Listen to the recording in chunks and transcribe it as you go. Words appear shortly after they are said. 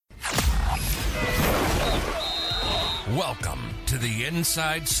Welcome to the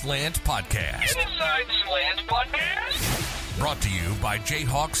Inside Slant Podcast. Inside Slant Podcast? Brought to you by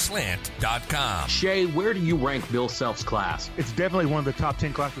JayhawkSlant.com. Shay, where do you rank Bill Self's class? It's definitely one of the top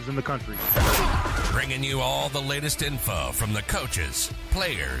 10 classes in the country. Bringing you all the latest info from the coaches,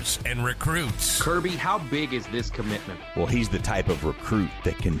 players, and recruits. Kirby, how big is this commitment? Well, he's the type of recruit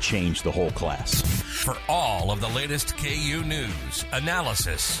that can change the whole class. For all of the latest KU news,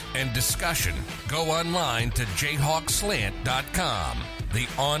 analysis, and discussion, go online to JayhawkSlant.com, the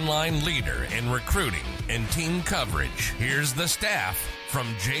online leader in recruiting and team coverage. Here's the staff from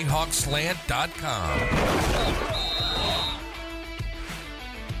JayhawkSlant.com.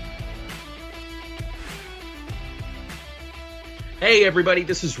 Hey everybody,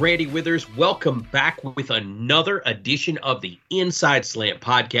 this is Randy Withers. Welcome back with another edition of the Inside Slant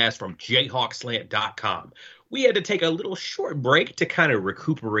Podcast from JayhawkSlant.com. We had to take a little short break to kind of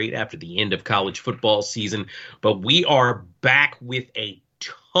recuperate after the end of college football season, but we are back with a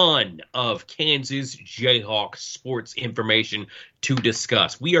ton of Kansas Jayhawk sports information to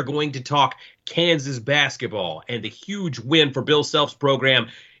discuss. We are going to talk Kansas basketball and the huge win for Bill Self's program,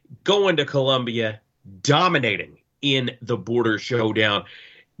 going to Columbia, dominating in the Border Showdown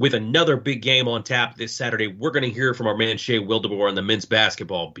with another big game on tap this Saturday. We're going to hear from our man Shea Wildeboer on the men's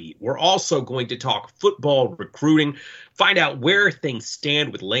basketball beat. We're also going to talk football recruiting, find out where things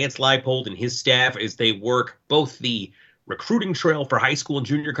stand with Lance Leipold and his staff as they work both the recruiting trail for high school and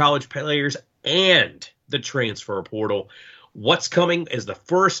junior college players and the transfer portal. What's coming as the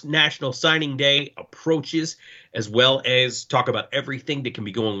first National Signing Day approaches, as well as talk about everything that can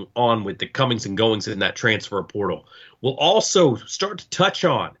be going on with the comings and goings in that transfer portal. We'll also start to touch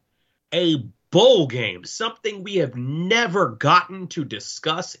on a bowl game, something we have never gotten to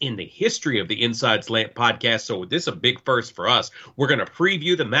discuss in the history of the Inside Slant Podcast. So this is a big first for us. We're going to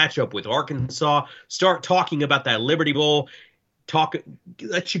preview the matchup with Arkansas, start talking about that Liberty Bowl,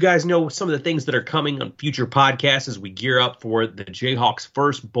 let you guys know some of the things that are coming on future podcasts as we gear up for the Jayhawks'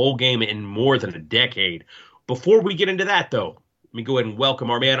 first bowl game in more than a decade. Before we get into that, though, let me go ahead and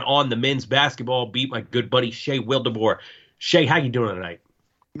welcome our man on the men's basketball beat, my good buddy Shea Wildeboer. Shea, how you doing tonight?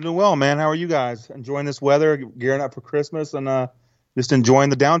 I'm doing well, man. How are you guys? Enjoying this weather, gearing up for Christmas, and just enjoying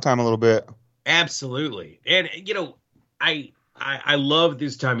the downtime a little bit. Absolutely. And, you know, I love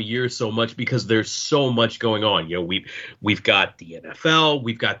this time of year so much because there's so much going on. You know, we've got the NFL,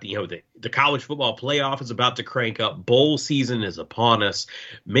 we've got the college football playoff is about to crank up, bowl season is upon us,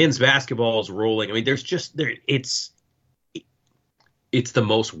 men's basketball is rolling. I mean, it's the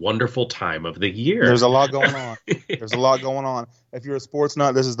most wonderful time of the year. There's a lot going on. There's a lot going on. If you're a sports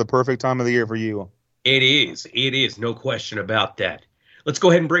nut, this is the perfect time of the year for you. It is, no question about that. Let's go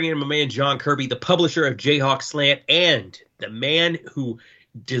ahead and bring in my man John Kirby, the publisher of Jayhawk Slant and the man who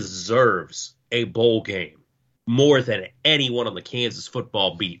deserves a bowl game more than anyone on the Kansas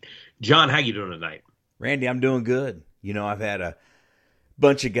football beat. John, how you doing tonight? Randy, I'm doing good. You know, I've had a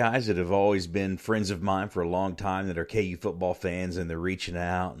bunch of guys that have always been friends of mine for a long time that are KU football fans, and they're reaching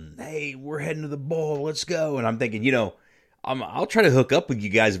out and, hey, we're heading to the bowl, let's go. And I'm thinking, you know, I'll try to hook up with you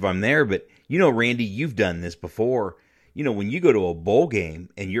guys if I'm there, but you know, Randy, you've done this before. You know, when you go to a bowl game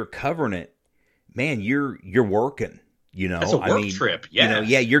and you're covering it, man, you're working. You know, that's a work trip. Yeah.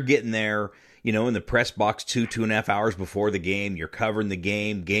 You know, you're getting there, you know, in the press box 2.5 hours before the game. You're covering the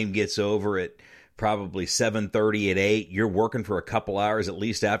game. Game gets over at probably 7:30 at 8. You're working for a couple hours at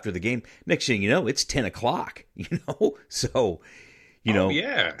least after the game. Next thing you know, it's 10 o'clock, you know. So, you know,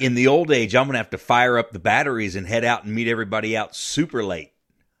 in the old age, I'm going to have to fire up the batteries and head out and meet everybody out super late.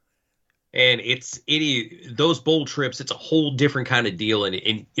 And it is those bowl trips. It's a whole different kind of deal, and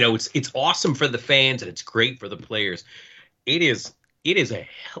you know it's awesome for the fans and it's great for the players. It is a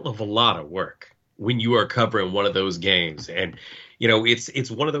hell of a lot of work when you are covering one of those games, and you know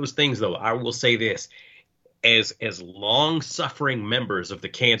it's one of those things. Though I will say this, as long suffering members of the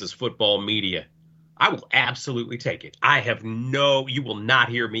Kansas football media, I will absolutely take it. You will not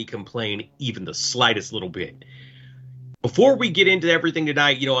hear me complain even the slightest little bit. Before we get into everything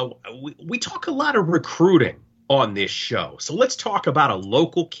tonight, you know, we talk a lot of recruiting on this show. So let's talk about a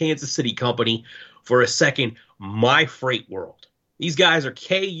local Kansas City company for a second, My Freight World. These guys are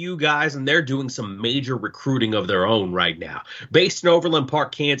KU guys, and they're doing some major recruiting of their own right now. Based in Overland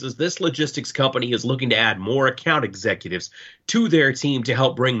Park, Kansas, this logistics company is looking to add more account executives to their team to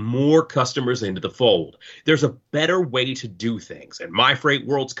help bring more customers into the fold. There's a better way to do things, and My Freight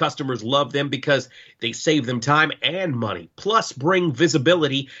World's customers love them because they save them time and money, plus bring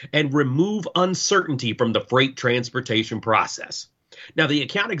visibility and remove uncertainty from the freight transportation process. Now, the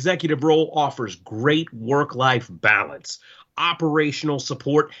account executive role offers great work-life balance, operational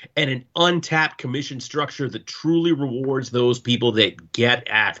support, and an untapped commission structure that truly rewards those people that get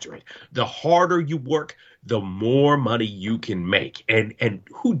after it. The harder you work, the more money you can make. And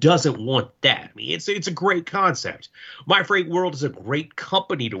who doesn't want that? I mean, it's a great concept. My Freight World is a great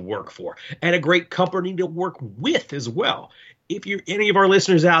company to work for and a great company to work with as well. If you're any of our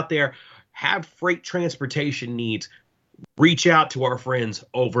listeners out there have freight transportation needs, reach out to our friends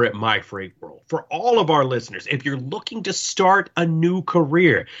over at My Freight World. For all of our listeners, if you're looking to start a new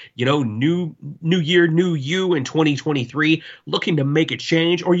career, new year, new you in 2023, looking to make a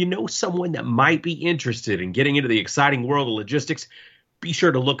change, or someone that might be interested in getting into the exciting world of logistics, be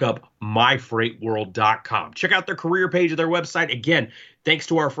sure to look up myfreightworld.com. Check out their career page of their website. Again, thanks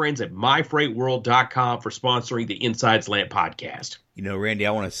to our friends at myfreightworld.com for sponsoring the Inside Slant podcast. Randy,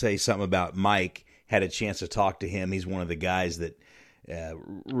 I want to say something about Mike. Had a chance to talk to him. He's one of the guys that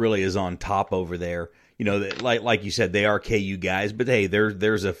really is on top over there. That like you said, they are KU guys, but hey,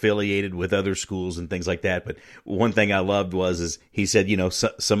 there's affiliated with other schools and things like that. But one thing I loved is he said,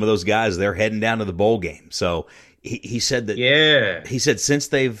 some of those guys, they're heading down to the bowl game. So he said that. Yeah. He said since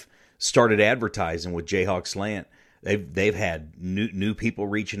they've started advertising with Jayhawk Slant, they've had new people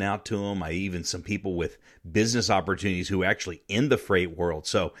reaching out to them. Even some people with business opportunities who are actually in the freight world.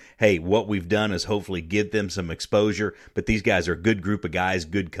 So, hey, what we've done is hopefully give them some exposure. But these guys are a good group of guys,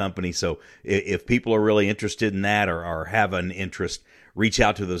 good company. So if people are really interested in that or have an interest, reach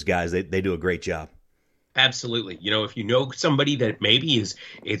out to those guys. They do a great job. Absolutely. If you know somebody that maybe is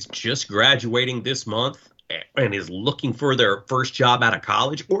just graduating this month and is looking for their first job out of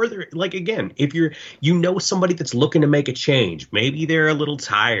college, or they're if you're somebody that's looking to make a change, maybe they're a little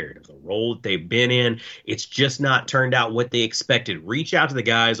tired of the role that they've been in, it's just not turned out what they expected, reach out to the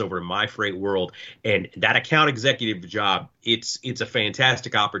guys over at My Freight World. And that account executive job, it's a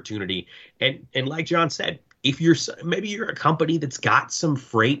fantastic opportunity. And like John said, if you're a company that's got some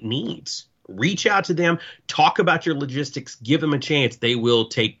freight needs, reach out to them, talk about your logistics, give them a chance. They will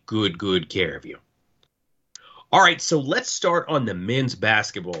take good care of you. All right, so let's start on the men's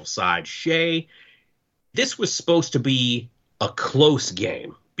basketball side. Shay, this was supposed to be a close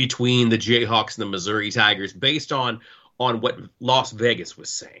game between the Jayhawks and the Missouri Tigers based on what Las Vegas was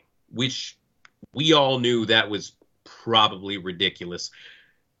saying, which we all knew that was probably ridiculous.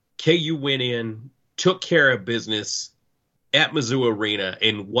 KU went in, took care of business at Mizzou Arena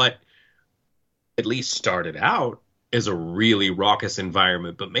in what at least started out is a really raucous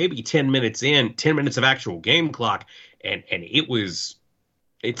environment, but maybe 10 minutes of actual game clock, and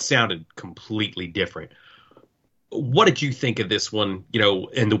it sounded completely different. What did you think of this one,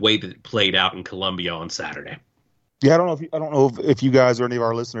 and the way that it played out in Columbia on Saturday? Yeah, I don't know if you guys or any of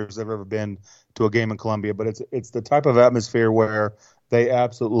our listeners have ever been to a game in Columbia, but it's the type of atmosphere where they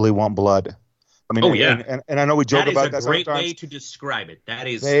absolutely want blood. I mean, and I know we joke about that sometimes. That is a great way to describe it. That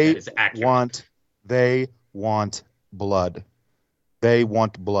is accurate. They want blood. They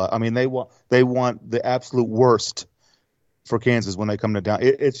want blood. I mean, they want the absolute worst for Kansas when they come to down.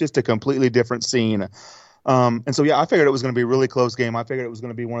 It's just a completely different scene. And so, I figured it was going to be a really close game. I figured it was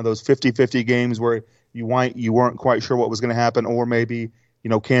going to be one of those 50-50 games where you weren't quite sure what was going to happen, or maybe,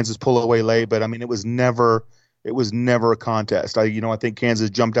 Kansas pull away late. But I mean, it was never a contest. I think Kansas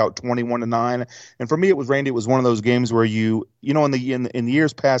jumped out 21-9. And for me, it was one of those games where in the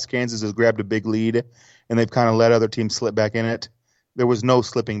years past, Kansas has grabbed a big lead and they've kind of let other teams slip back in it. There was no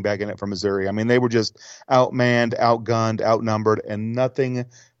slipping back in it for Missouri. I mean, they were just outmanned, outgunned, outnumbered, and nothing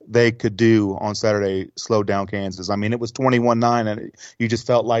they could do on Saturday slowed down Kansas. I mean, it was 21-9, and you just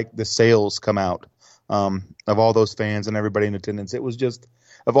felt like the sails come out of all those fans and everybody in attendance. It was just,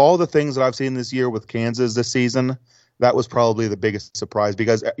 of all the things that I've seen this year with Kansas this season, that was probably the biggest surprise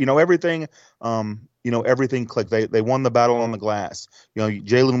because, everything clicked. They won the battle on the glass.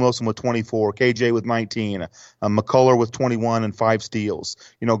 Jalen Wilson with 24, KJ with 19, McCullough with 21 and 5 steals.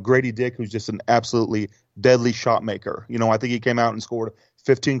 Grady Dick, who's just an absolutely deadly shot maker. I think he came out and scored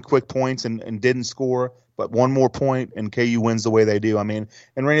 15 quick points and didn't score, but one more point and KU wins the way they do. I mean,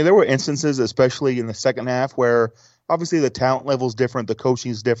 and Randy, there were instances, especially in the second half, where obviously the talent level's different, the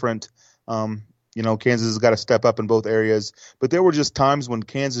coaching's different. Kansas has got to step up in both areas, but there were just times when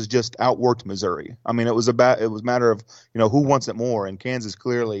Kansas just outworked Missouri. I mean, it was a matter of, who wants it more, and Kansas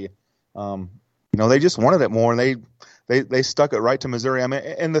clearly, they just wanted it more, and they stuck it right to Missouri. I mean,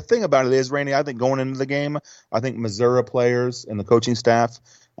 and the thing about it is, Randy, I think going into the game, I think Missouri players and the coaching staff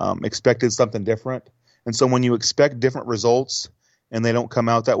expected something different, and so when you expect different results and they don't come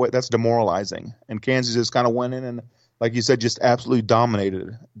out that way, that's demoralizing. And Kansas just kind of went in and, like you said, just absolutely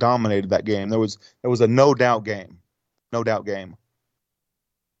dominated that game. There was a no doubt game.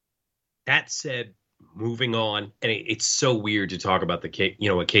 That said, moving on, and it's so weird to talk about a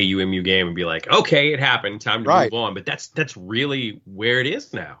KUMU game and be like, okay, it happened, time to move on. But that's really where it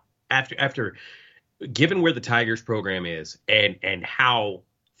is now. After given where the Tigers program is and how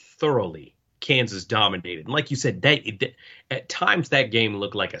thoroughly Kansas dominated, and like you said, at times that game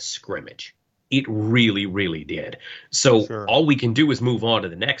looked like a scrimmage. It really, really did. So all we can do is move on to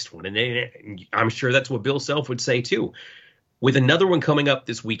the next one, and then I'm sure that's what Bill Self would say too. With another one coming up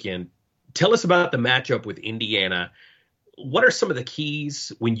this weekend, tell us about the matchup with Indiana. What are some of the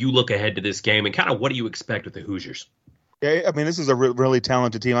keys when you look ahead to this game, and kind of what do you expect with the Hoosiers? Yeah, I mean, this is a really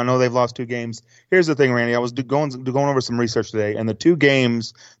talented team. I know they've lost 2 games. Here's the thing, Randy. I was going over some research today, and the 2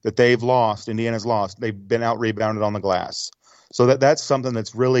 games that they've lost, Indiana's lost, they've been out-rebounded on the glass. So that's something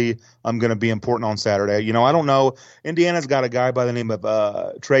that's really going to be important on Saturday. You know, I don't know. Indiana's got a guy by the name of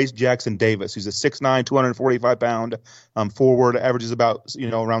Trace Jackson Davis, who's a 6'9", 245-pound forward, averages about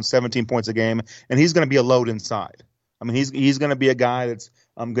around 17 points a game, and he's going to be a load inside. I mean, he's going to be a guy that's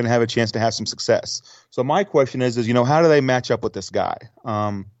going to have a chance to have some success. So my question is how do they match up with this guy?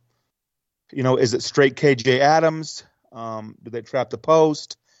 Is it straight KJ Adams? Do they trap the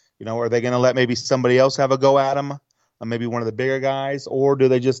post? Are they going to let maybe somebody else have a go at him? Maybe one of the bigger guys, or do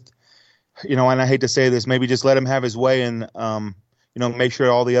they just, and I hate to say this, maybe just let him have his way and, make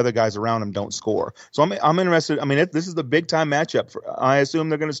sure all the other guys around him don't score. So I'm interested. I mean, this is the big time matchup. I assume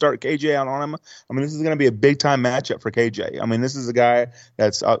they're going to start KJ out on him. I mean, this is going to be a big time matchup for KJ. I mean, this is a guy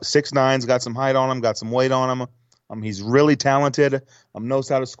that's 6'9", got some height on him, got some weight on him. He's really talented, knows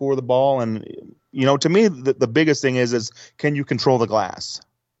how to score the ball. And, to me, the biggest thing is can you control the glass?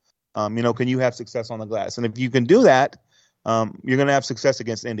 Can you have success on the glass? And if you can do that, you're going to have success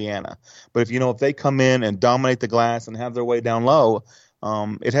against Indiana. But if they come in and dominate the glass and have their way down low,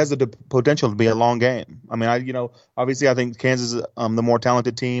 it has the potential to be a long game. I mean, obviously I think Kansas is the more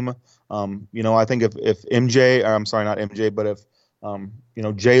talented team. I think if MJ, or I'm sorry, not MJ, but if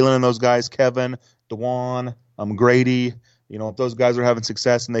Jalen and those guys, Kevin, DeJuan, Grady, if those guys are having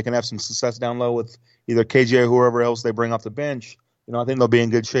success and they can have some success down low with either KJ or whoever else they bring off the bench, I think they'll be in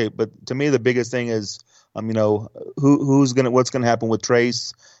good shape. But to me, the biggest thing is, what's going to happen with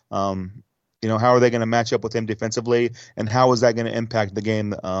Trace? How are they going to match up with him defensively, and how is that going to impact the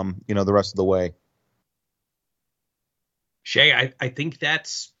game? The rest of the way. Shay, I think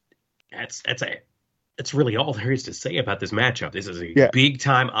that's really all there is to say about this matchup. This is a big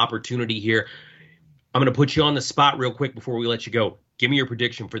time opportunity here. I'm going to put you on the spot real quick before we let you go. Give me your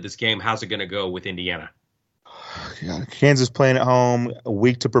prediction for this game. How's it going to go with Indiana? Yeah, Kansas playing at home, a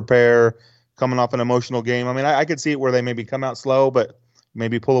week to prepare, coming off an emotional game. I mean, I could see it where they maybe come out slow, but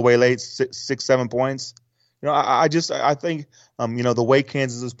maybe pull away late, 6-7 points. I think, the way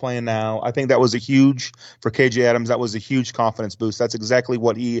Kansas is playing now, I think that was a huge, for KJ Adams, that was a huge confidence boost. That's exactly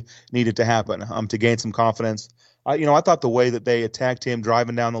what he needed to happen, to gain some confidence. I thought the way that they attacked him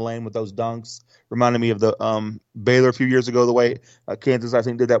driving down the lane with those dunks reminded me of the Baylor a few years ago, the way Kansas, I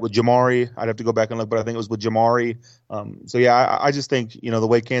think, did that with Jamari. I'd have to go back and look, but I think it was with Jamari. I just think, the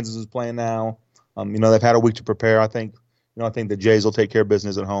way Kansas is playing now, they've had a week to prepare. I think the Jays will take care of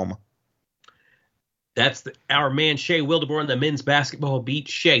business at home. That's our man, Shea Wildeboer, on the men's basketball beat.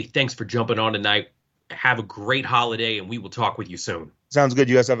 Shea, thanks for jumping on tonight. Have a great holiday, and we will talk with you soon. Sounds good.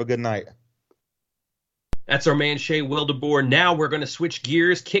 You guys have a good night. That's our man, Shea Wildeboer. Now we're going to switch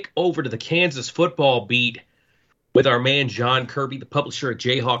gears, kick over to the Kansas football beat with our man, John Kirby, the publisher at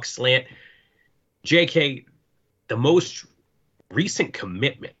Jayhawk Slant. JK, the most recent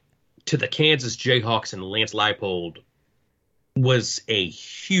commitment to the Kansas Jayhawks and Lance Leipold was a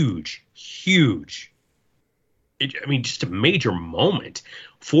huge, just a major moment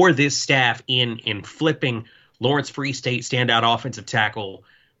for this staff in flipping Lawrence Free State standout offensive tackle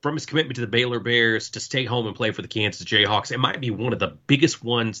from his commitment to the Baylor Bears to stay home and play for the Kansas Jayhawks. It might be one of the biggest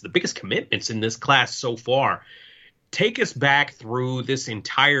ones, the biggest commitments in this class so far. Take us back through this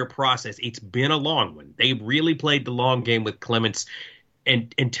entire process. It's been a long one. They really played the long game with Clements.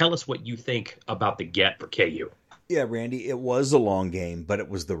 And tell us what you think about the get for KU. Yeah, Randy, it was a long game, but it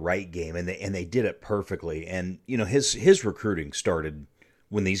was the right game, and they did it perfectly. And his recruiting started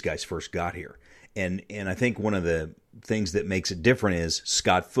when these guys first got here. And I think one of the things that makes it different is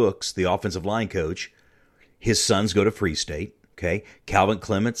Scott Fuchs, the offensive line coach, his sons go to Free State. Okay, Calvin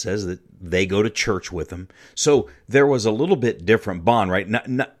Clement says that they go to church with him. So there was a little bit different bond, right?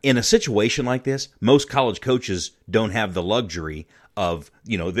 Not, in a situation like this, most college coaches don't have the luxury of,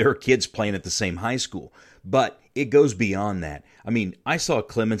 their kids playing at the same high school. But it goes beyond that. I mean, I saw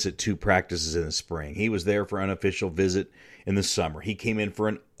Clements at 2 practices in the spring. He was there for an unofficial visit in the summer. He came in for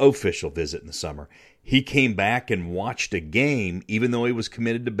an official visit in the summer. He came back and watched a game, even though he was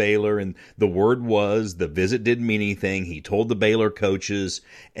committed to Baylor, and the word was the visit didn't mean anything. He told the Baylor coaches,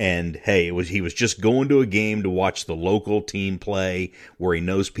 and hey, he was just going to a game to watch the local team play where he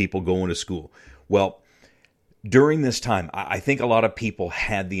knows people going to school. Well, during this time, I think a lot of people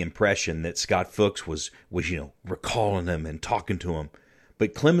had the impression that Scott Fuchs was recalling him and talking to him.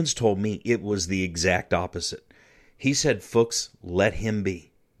 But Clements told me it was the exact opposite. He said Fuchs let him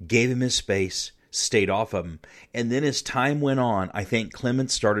be, gave him his space, stayed off of him. And then as time went on, I think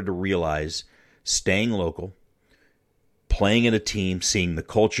Clements started to realize staying local, playing in a team, seeing the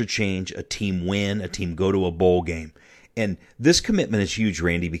culture change, a team win, a team go to a bowl game. And this commitment is huge,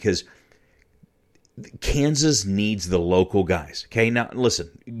 Randy, because Kansas needs the local guys. Okay, now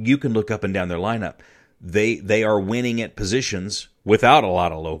listen, you can look up and down their lineup. They are winning at positions without a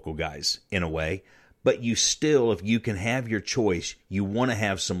lot of local guys in a way, but you still, if you can have your choice, you want to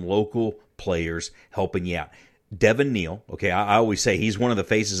have some local players helping you out. Devin Neal, okay, I always say he's one of the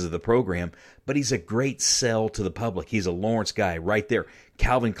faces of the program, but he's a great sell to the public. He's a Lawrence guy right there.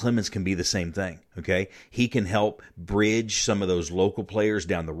 Calvin Clements can be the same thing, okay? He can help bridge some of those local players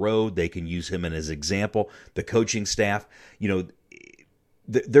down the road. They can use him as an example. The coaching staff,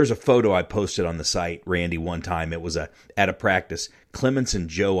 there's a photo I posted on the site, Randy, one time. It was at a practice. Clements and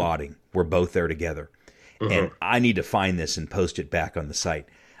Joe Otting were both there together. Mm-hmm. And I need to find this and post it back on the site.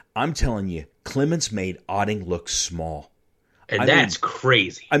 I'm telling you, Clements made Otting look small. And that's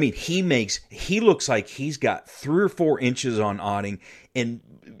crazy. I mean, he looks like he's got 3 or 4 inches on Otting, and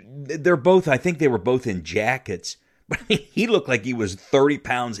I think they were both in jackets, but I mean, he looked like he was 30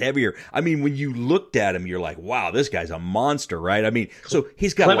 pounds heavier. I mean, when you looked at him, you're like, wow, this guy's a monster, right? I mean, so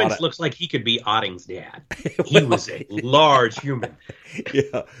he's got Clements looks like he could be Otting's dad. He was a large human.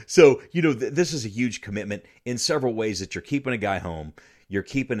 Yeah. So, this is a huge commitment in several ways that you're keeping a guy home. You're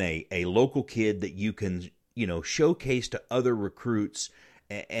keeping a local kid that you can, showcase to other recruits.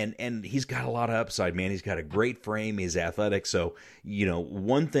 And he's got a lot of upside, man. He's got a great frame. He's athletic. So,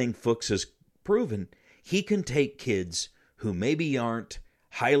 one thing Fuchs has proven, he can take kids who maybe aren't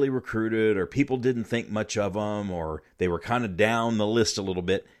highly recruited or people didn't think much of them or they were kind of down the list a little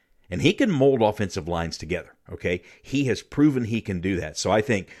bit, and he can mold offensive lines together, okay? He has proven he can do that. So I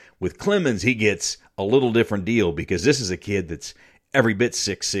think with Clemens, he gets a little different deal because this is a kid that's every bit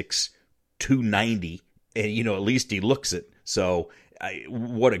 6'6", 290, and, at least he looks it. So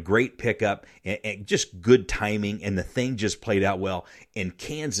what a great pickup and just good timing, and the thing just played out well, and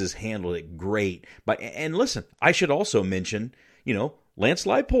Kansas handled it great. And listen, I should also mention, Lance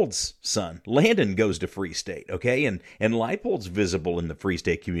Leipold's son, Landon, goes to Free State, okay? And Leipold's visible in the Free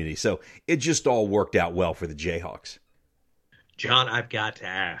State community. So it just all worked out well for the Jayhawks. John, I've got to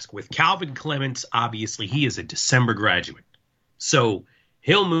ask, with Calvin Clements, obviously he is a December graduate. So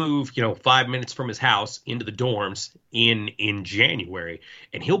he'll move, 5 minutes from his house into the dorms in January,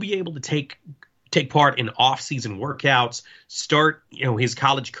 and he'll be able to take part in off-season workouts, start, his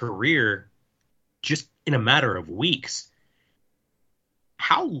college career just in a matter of weeks.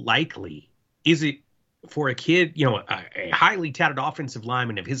 How likely is it for a kid, a highly touted offensive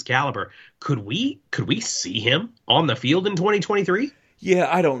lineman of his caliber? Could we see him on the field in 2023? Yeah,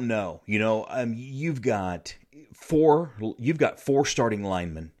 I don't know. You've got 4 starting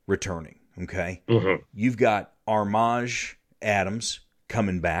linemen returning, okay? Mm-hmm. You've got Armaj Adams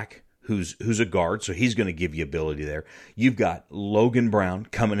coming back, who's a guard, so he's going to give you ability there. You've got Logan Brown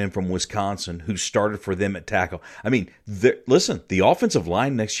coming in from Wisconsin, who started for them at tackle. I mean, listen, the offensive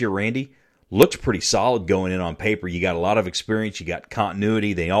line next year, Randy, looks pretty solid going in on paper. You got a lot of experience. You got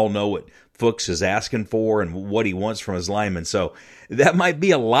continuity. They all know what Fuchs is asking for and what he wants from his linemen. So that might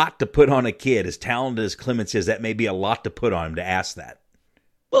be a lot to put on a kid. As talented as Clements is, that may be a lot to put on him to ask that.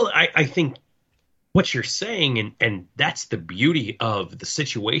 Well, I think what you're saying, and that's the beauty of the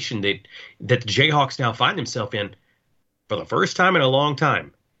situation that the Jayhawks now find themselves in, for the first time in a long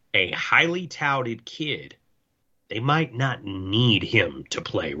time, a highly touted kid, they might not need him to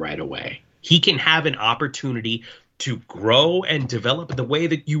play right away. He can have an opportunity to grow and develop in the way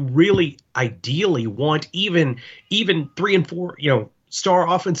that you really ideally want. Even 3 and 4, star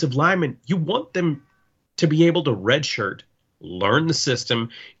offensive linemen, you want them to be able to redshirt, learn the system,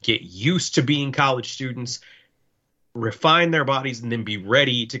 get used to being college students, refine their bodies, and then be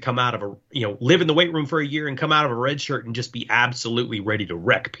ready to come out of live in the weight room for a year and come out of a red shirt and just be absolutely ready to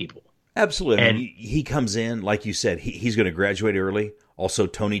wreck people. Absolutely. And he comes in, like you said, he's going to graduate early. Also,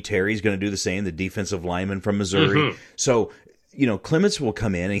 Tony Terry's going to do the same, the defensive lineman from Missouri. Mm-hmm. So Clements will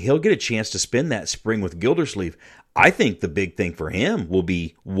come in and he'll get a chance to spend that spring with Gildersleeve. I think the big thing for him will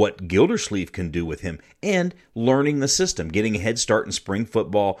be what Gildersleeve can do with him and learning the system, getting a head start in spring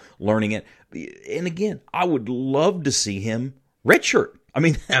football, learning it. And again, I would love to see him redshirt. I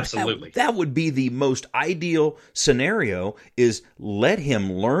mean, absolutely. That would be the most ideal scenario, is let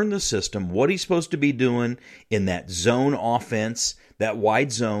him learn the system, what he's supposed to be doing in that zone offense, that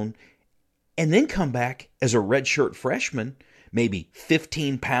wide zone, and then come back as a redshirt freshman, maybe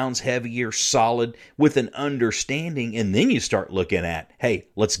 15 pounds heavier, solid, with an understanding, and then you start looking at, hey,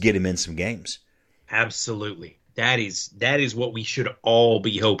 let's get him in some games. Absolutely. That is what we should all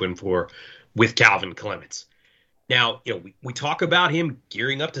be hoping for with Calvin Clements. Now, we talk about him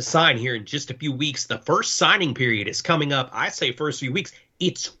gearing up to sign here in just a few weeks. The first signing period is coming up. I say first few weeks.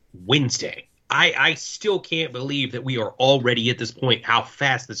 It's Wednesday. I still can't believe that we are already at this point, how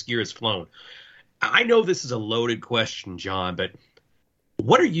fast this year has flown. I know this is a loaded question, John, but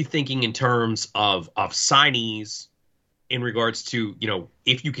what are you thinking in terms of signees in regards to,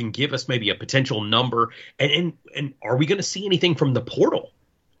 if you can give us maybe a potential number, and are we going to see anything from the portal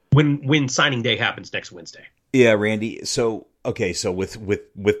when signing day happens next Wednesday? Yeah, Randy. So with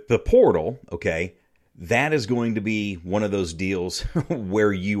the portal, okay, that is going to be one of those deals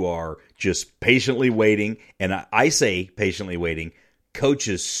where you are just patiently waiting, and I say patiently waiting,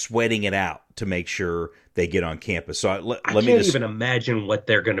 coaches sweating it out to make sure they get on campus. So I can't even imagine what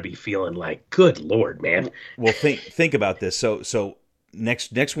they're going to be feeling like. Good Lord, man. Well, think about this. So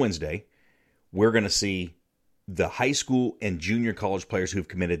next Wednesday, we're going to see the high school and junior college players who've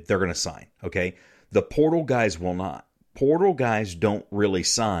committed. They're going to sign. Okay, the portal guys will not. Portal guys don't really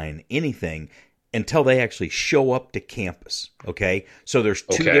sign anything until they actually show up to campus. Okay, so there's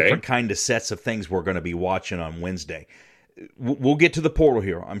two different kind of sets of things we're going to be watching on Wednesday. We'll get to the portal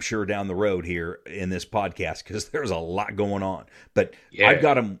here, I'm sure, down the road here in this podcast, because there's a lot going on. But yeah. I've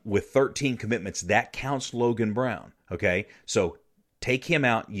got him with 13 commitments. That counts Logan Brown, okay? So take him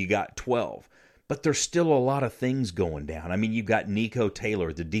out, you got 12. But there's still a lot of things going down. I mean, you've got Nico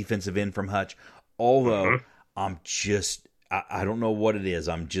Taylor, the defensive end from Hutch, although I don't know what it is.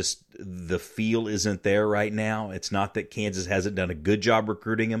 The feel isn't there right now. It's not that Kansas hasn't done a good job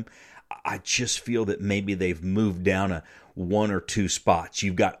recruiting him. I just feel that maybe they've moved down one or two spots.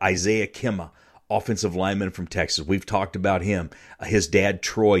 You've got Isaiah Kimma, offensive lineman from Texas. We've talked about him. His dad,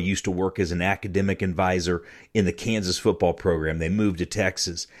 Troy, used to work as an academic advisor in the Kansas football program. They moved to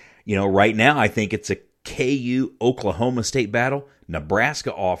Texas. Right now I think it's a KU-Oklahoma State battle.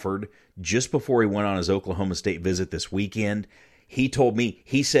 Nebraska offered just before he went on his Oklahoma State visit this weekend.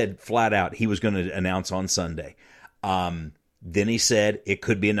 He said flat out he was going to announce on Sunday. Then he said it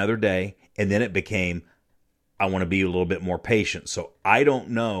could be another day, and then it became, I want to be a little bit more patient. So I don't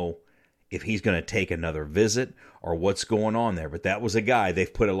know if he's going to take another visit or what's going on there, but that was a guy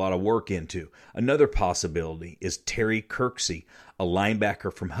they've put a lot of work into. Another possibility is Terry Kirksey, a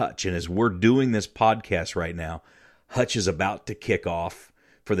linebacker from Hutch, and as we're doing this podcast right now, Hutch is about to kick off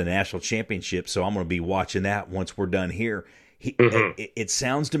for the national championship, so I'm going to be watching that once we're done here. It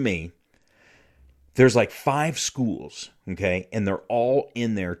sounds to me there's like 5 schools, okay, and they're all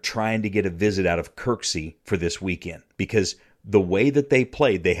in there trying to get a visit out of Kirksey for this weekend, because the way that they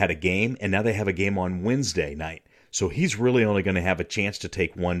played, they had a game, and now they have a game on Wednesday night. So he's really only going to have a chance to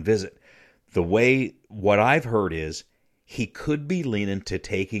take one visit. What I've heard is he could be leaning to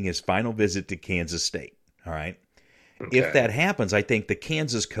taking his final visit to Kansas State, all right? Okay. If that happens, I think the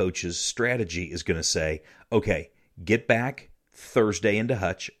Kansas coach's strategy is going to say, okay, get back Thursday into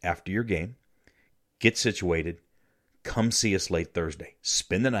Hutch after your game, get situated, come see us late Thursday,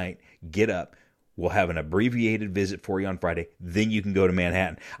 spend the night, get up. We'll have an abbreviated visit for you on Friday. Then you can go to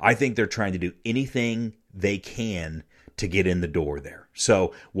Manhattan. I think they're trying to do anything they can to get in the door there.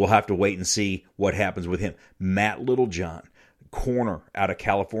 So we'll have to wait and see what happens with him. Matt Littlejohn, corner out of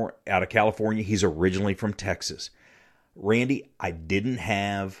California. He's originally from Texas. Randy, I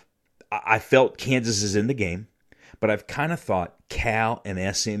felt Kansas is in the game, but I've kind of thought Cal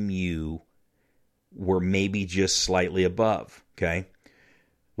and SMU were maybe just slightly above, okay?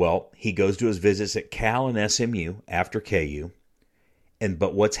 Well, he goes to his visits at Cal and SMU after KU.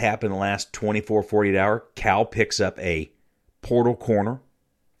 But what's happened the last 24, 48 hours, Cal picks up a portal corner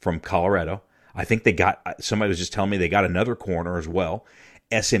from Colorado. I think somebody was just telling me they got another corner as well.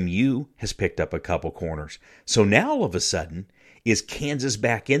 SMU has picked up a couple corners. So now all of a sudden, is Kansas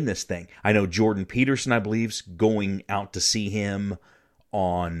back in this thing? I know Jordan Peterson, I believe, is going out to see him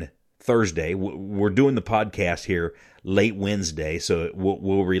on Thursday. We're doing the podcast here late Wednesday, so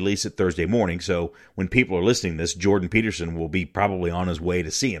we'll release it Thursday morning. So when people are listening to this, Jordan Peterson will be probably on his way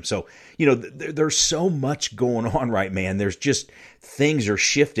to see him. So, there's so much going on, right, man? There's just things are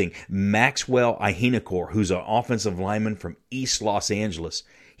shifting. Maxwell Ahinakor, who's an offensive lineman from East Los Angeles,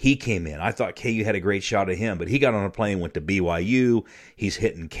 he came in. I thought KU had a great shot at him, but he got on a plane, went to BYU. He's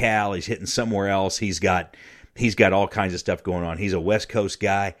hitting Cal. He's hitting somewhere else. He's got all kinds of stuff going on. He's a West Coast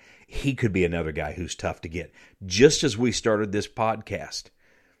guy. He could be another guy who's tough to get. Just as we started this podcast,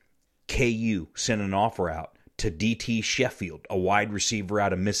 KU sent an offer out to DT Sheffield, a wide receiver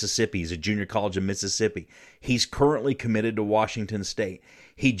out of Mississippi. He's a junior college in Mississippi. He's currently committed to Washington State.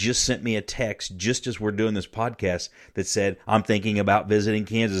 He just sent me a text just as we're doing this podcast that said, I'm thinking about visiting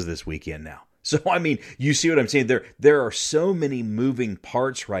Kansas this weekend now. So, I mean, you see what I'm saying? There are so many moving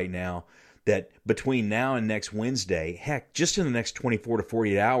parts right now that between now and next Wednesday, heck, just in the next 24 to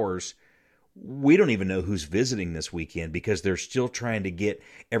 48 hours, we don't even know who's visiting this weekend because they're still trying to get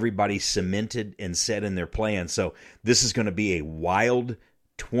everybody cemented and set in their plans. So this is going to be a wild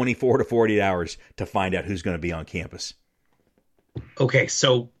 24 to 48 hours to find out who's going to be on campus. Okay,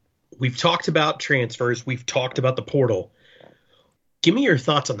 so we've talked about transfers. We've talked about the portal. Give me your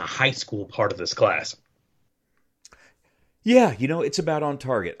thoughts on the high school part of this class. Yeah, it's about on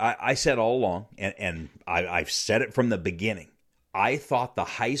target. I said all along, and I've said it from the beginning, I thought the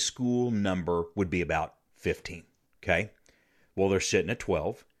high school number would be about 15, okay? Well, they're sitting at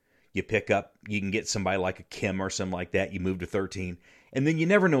 12. You can get somebody like a Kim or something like that. You move to 13, and then you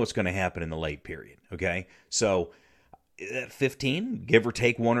never know what's going to happen in the late period, okay? So 15, give or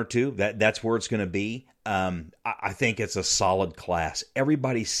take one or two, that's where it's going to be. I think it's a solid class.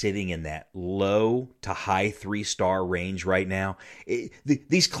 Everybody's sitting in that low to high 3-star range right now.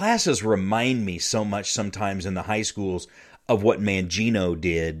 These classes remind me so much sometimes in the high schools of what Mangino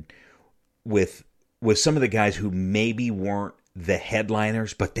did with some of the guys who maybe weren't the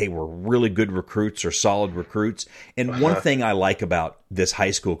headliners, but they were really good recruits or solid recruits. And one thing I like about this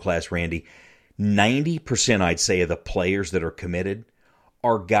high school class, Randy, 90%, I'd say, of the players that are committed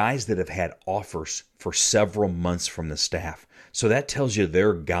are guys that have had offers for several months from the staff. So that tells you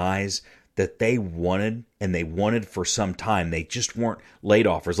they're guys that they wanted, and they wanted for some time. They just weren't late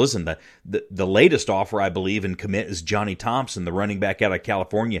offers. Listen, the latest offer, I believe, in commit is Johnny Thompson, the running back out of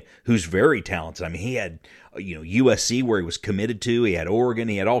California, who's very talented. I mean, he had USC where he was committed to. He had Oregon.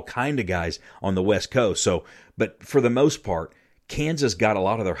 He had all kind of guys on the West Coast. So, but for the most part, Kansas got a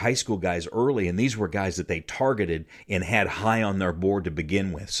lot of their high school guys early, and these were guys that they targeted and had high on their board to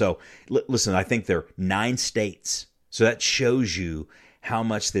begin with. So, listen, I think they're 9 states. So that shows you how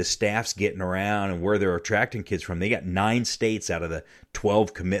much this staff's getting around and where they're attracting kids from. They got 9 states out of the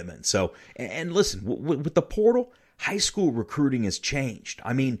 12 commitments. So, and listen, with the portal, high school recruiting has changed.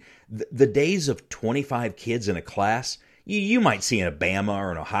 I mean, the days of 25 kids in a class, you might see an Alabama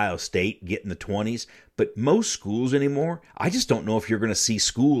or an Ohio State get in the 20s, but most schools anymore, I just don't know if you're going to see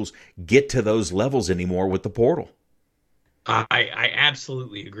schools get to those levels anymore with the portal. I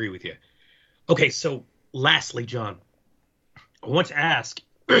absolutely agree with you. Okay, so lastly, John, I want to ask,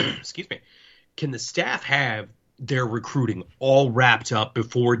 excuse me, can the staff have their recruiting all wrapped up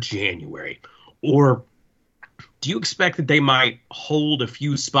before January? Or do you expect that they might hold a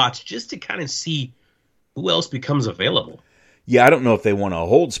few spots just to kind of see who else becomes available? Yeah, I don't know if they want to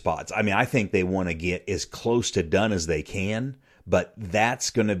hold spots. I mean, I think they want to get as close to done as they can, but that's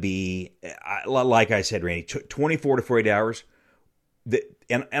going to be, like I said, Randy, 24 to 48 hours.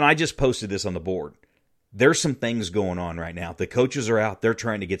 And I just posted this on the board. There's some things going on right now. The coaches are out. They're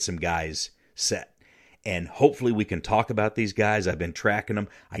trying to get some guys set. And hopefully we can talk about these guys. I've been tracking them.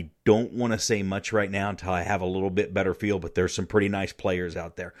 I don't want to say much right now until I have a little bit better feel, but there's some pretty nice players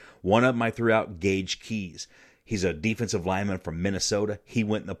out there. One of them I threw out, Gage Keys. He's a defensive lineman from Minnesota. He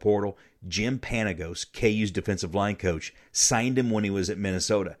went in the portal. Jim Panagos, KU's defensive line coach, signed him when he was at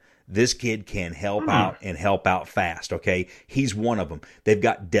Minnesota. This kid can help out and help out fast, okay? He's one of them. They've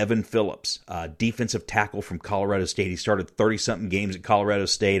got Devin Phillips, defensive tackle from Colorado State. He started 30-something games at Colorado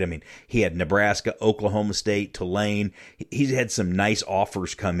State. I mean, he had Nebraska, Oklahoma State, Tulane. He's had some nice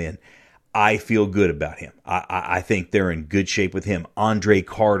offers come in. I feel good about him. I think they're in good shape with him. Andre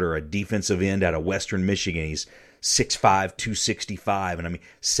Carter, a defensive end out of Western Michigan. He's 6'5", 265, and I mean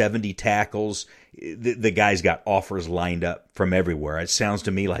 70 tackles. The guy's got offers lined up from everywhere. It sounds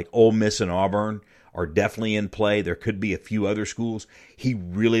to me like Ole Miss and Auburn are definitely in play. There could be a few other schools. He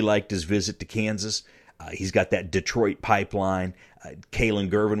really liked his visit to Kansas. He's got that Detroit pipeline. Kalen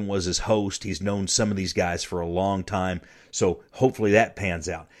Gervin was his host. He's known some of these guys for a long time, so hopefully that pans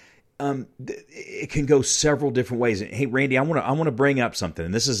out. It can go several different ways. Hey, Randy, I want to bring up something,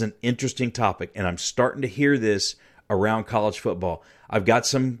 and this is an interesting topic, and I'm starting to hear this around college football. I've got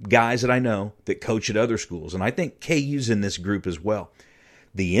some guys that I know that coach at other schools, and I think KU's in this group as well.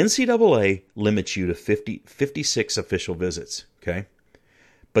 The NCAA limits you to 56 official visits, okay?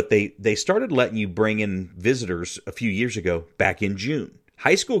 But they started letting you bring in visitors a few years ago, back in June.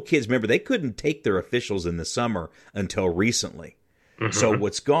 High school kids, remember, they couldn't take their officials in the summer until recently. Mm-hmm. So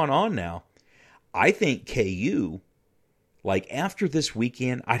what's gone on now, I think KU, like after this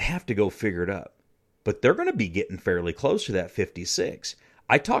weekend, I'd have to go figure it up. But they're going to be getting fairly close to that 56.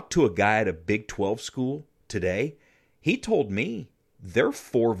 I talked to a guy at a Big 12 school today. He told me they're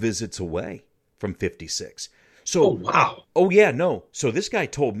 4 visits away from 56. So, oh, wow. Oh, yeah, no. So this guy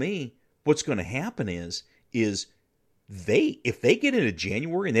told me what's going to happen is if they get into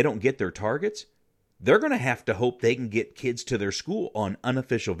January and they don't get their targets, they're going to have to hope they can get kids to their school on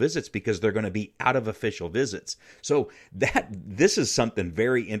unofficial visits because they're going to be out of official visits. So this is something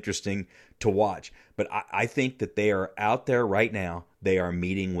very interesting to watch. But I think that they are out there right now. They are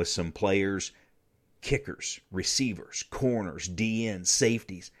meeting with some players, kickers, receivers, corners, DNs,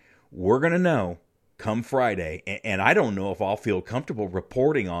 safeties. We're going to know come Friday, and I don't know if I'll feel comfortable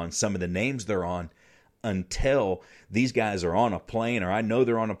reporting on some of the names they're on until these guys are on a plane, or I know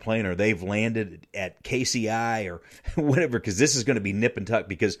they're on a plane, or they've landed at KCI or whatever, because this is going to be nip and tuck.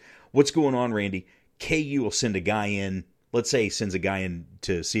 Because what's going on, Randy? KU will send a guy in, let's say he sends a guy in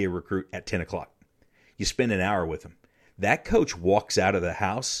to see a recruit at 10 o'clock. You spend an hour with him. That coach walks out of the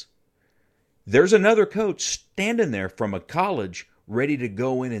house. There's another coach standing there from a college ready to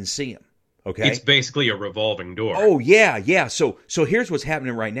go in and see him. Okay, it's basically a revolving door. Oh, yeah. So here's what's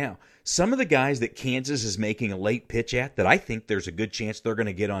happening right now. Some of the guys that Kansas is making a late pitch at that I think there's a good chance they're going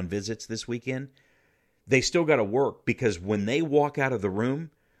to get on visits this weekend, they still got to work, because when they walk out of the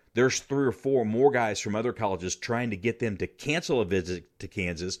room, there's 3 or 4 more guys from other colleges trying to get them to cancel a visit to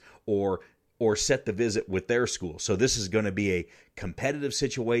Kansas or set the visit with their school. So this is going to be a competitive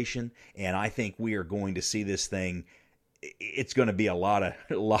situation, and I think we are going to see this thing. It's going to be a lot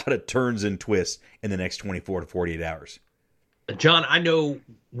of turns and twists in the next 24 to 48 hours. John, I know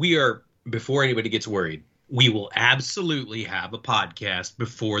we are, before anybody gets worried, we will absolutely have a podcast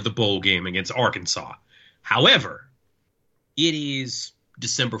before the bowl game against Arkansas. However, it is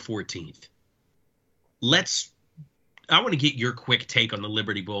December 14th. I want to get your quick take on the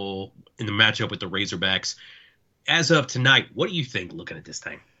Liberty Bowl in the matchup with the Razorbacks. As of tonight, what do you think looking at this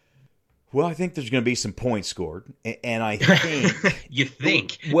thing? Well, I think there's going to be some points scored, and I think... You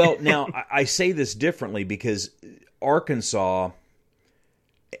think? Well, now, I say this differently because Arkansas,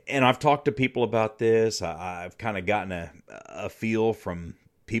 and I've talked to people about this, I've kind of gotten a feel from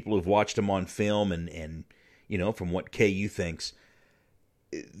people who've watched them on film and from what KU thinks.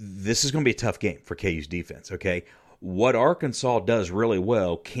 This is going to be a tough game for KU's defense, okay? What Arkansas does really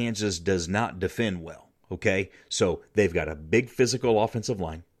well, Kansas does not defend well, okay? So they've got a big physical offensive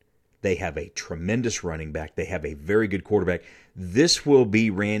line. They have a tremendous running back. They have a very good quarterback. This will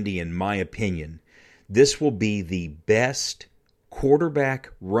be, Randy, in my opinion, this will be the best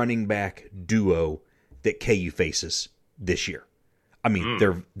quarterback-running back duo that KU faces this year. I mean,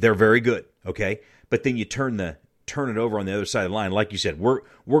 they're very good, okay? But then you turn it over on the other side of the line. Like you said, we're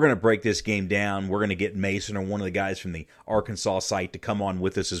going to break this game down. We're going to get Mason or one of the guys from the Arkansas site to come on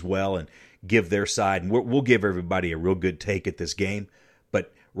with us as well and give their side. And we'll give everybody a real good take at this game.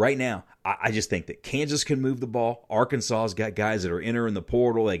 But right now, I just think that Kansas can move the ball. Arkansas's got guys that are entering the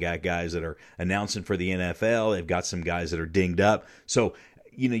portal. They got guys that are announcing for the NFL. They've got some guys that are dinged up. So,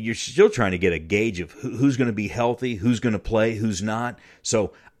 you're still trying to get a gauge of who's going to be healthy, who's going to play, who's not.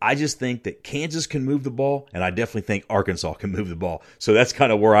 So I just think that Kansas can move the ball, and I definitely think Arkansas can move the ball. So that's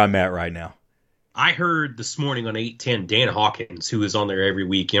kind of where I'm at right now. I heard this morning on 810, Dan Hawkins, who is on there every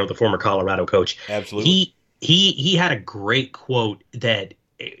week, the former Colorado coach. Absolutely. He had a great quote that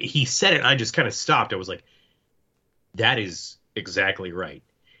he said it, and I just kind of stopped. I was like, that is exactly right.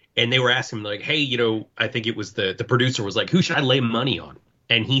 And they were asking him, like, hey, I think it was the producer was like, who should I lay money on?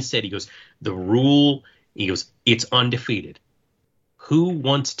 And he said, the rule, it's undefeated. Who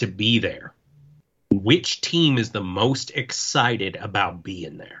wants to be there? Which team is the most excited about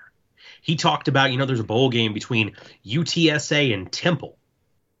being there? He talked about, there's a bowl game between UTSA and Temple.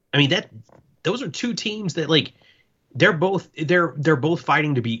 I mean, those are 2 teams that, like, they're both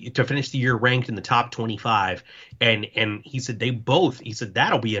fighting to finish the year ranked in the top 25, and he said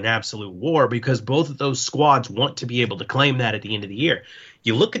that'll be an absolute war because both of those squads want to be able to claim that at the end of the year.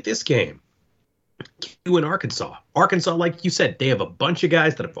 You look at this game, KU and Arkansas. Arkansas, like you said, they have a bunch of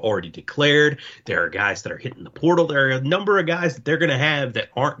guys that have already declared. There are guys that are hitting the portal. There are a number of guys that they're going to have that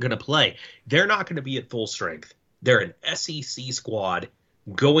aren't going to play. They're not going to be at full strength. They're an SEC squad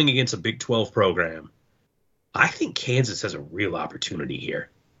going against a Big 12 program. I think Kansas has a real opportunity here.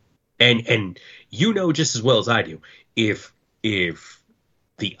 And you know just as well as I do, if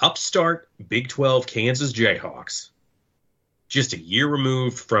the upstart Big 12 Kansas Jayhawks, just a year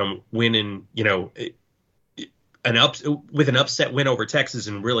removed from winning, with an upset win over Texas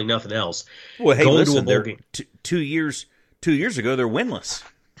and really nothing else. Well, hey, listen, they're 2 years ago they're winless.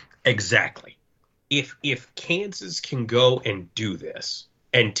 Exactly. If Kansas can go and do this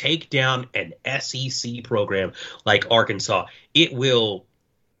and take down an SEC program like Arkansas, it will.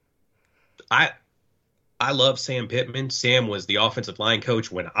 I love Sam Pittman. Sam was the offensive line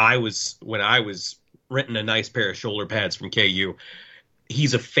coach when I was renting a nice pair of shoulder pads from KU.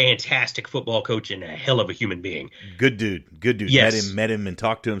 He's a fantastic football coach and a hell of a human being. Good dude. Yes. Met him and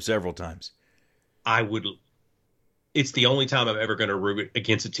talked to him several times. It's the only time I'm ever going to root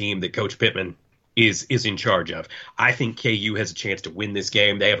against a team that Coach Pittman is in charge of. I think KU has a chance to win this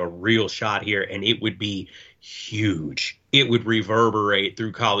game. They have a real shot here, and it would be huge. It would reverberate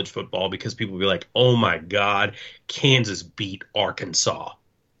through college football because people would be like, oh my God, Kansas beat Arkansas.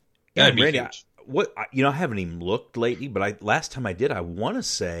 That'd be huge. I haven't even looked lately, but last time I did, I want to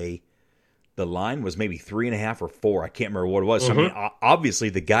say the line was maybe 3.5 or 4. I can't remember what it was. So, I mean, obviously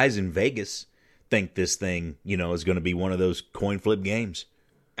the guys in Vegas think this thing, is going to be one of those coin flip games.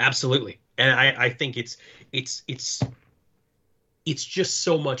 Absolutely. And I think it's just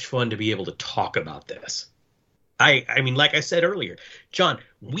so much fun to be able to talk about this. I mean, like I said earlier, John,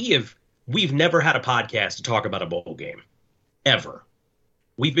 we've never had a podcast to talk about a bowl game ever.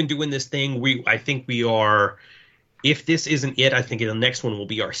 We've been doing this thing. I think we are, if this isn't it, I think the next one will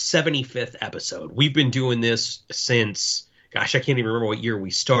be our 75th episode. We've been doing this since, gosh, I can't even remember what year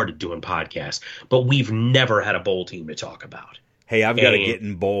we started doing podcasts, but we've never had a bowl team to talk about. Hey, I've got to get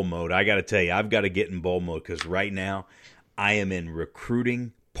in bowl mode. I got to tell you, I've got to get in bowl mode because right now I am in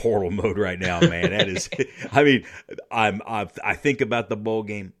recruiting portal mode right now, man. That is, I mean, I think about the bowl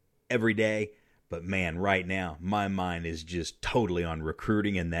game every day, but man, right now my mind is just totally on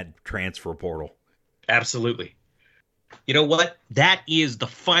recruiting and that transfer portal. Absolutely. You know what? That is the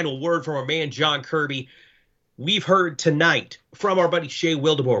final word from our man John Kirby. We've heard tonight from our buddy Shea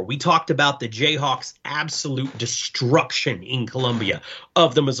Wildeboer. We talked about the Jayhawks' absolute destruction in Columbia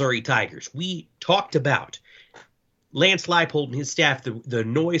of the Missouri Tigers. We talked about Lance Leipold and his staff, the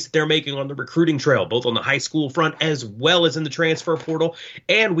noise they're making on the recruiting trail, both on the high school front as well as in the transfer portal.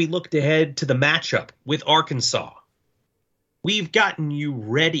 And we looked ahead to the matchup with Arkansas. We've gotten you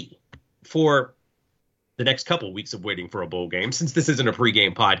ready for the next couple of weeks of waiting for a bowl game. Since this isn't a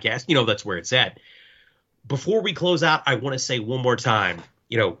pregame podcast, that's where it's at. Before we close out, I want to say one more time,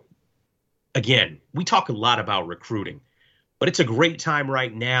 again, we talk a lot about recruiting, but it's a great time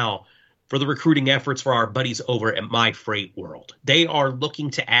right now for the recruiting efforts for our buddies over at My Freight World. They are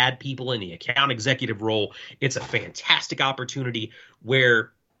looking to add people in the account executive role. It's a fantastic opportunity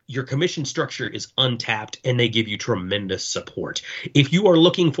where your commission structure is untapped and they give you tremendous support. If you are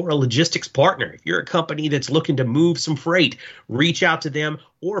looking for a logistics partner, if you're a company that's looking to move some freight, reach out to them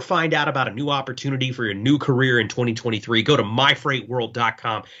or find out about a new opportunity for your new career in 2023. Go to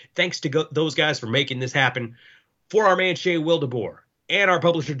myfreightworld.com. Thanks to those guys for making this happen. For our man Shea Wildeboer and our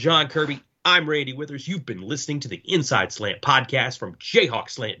publisher John Kirby, I'm Randy Withers. You've been listening to the Inside Slant podcast from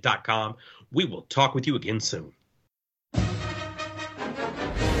jayhawkslant.com. We will talk with you again soon.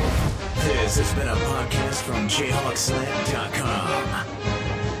 This has been a podcast from jayhawkslant.com.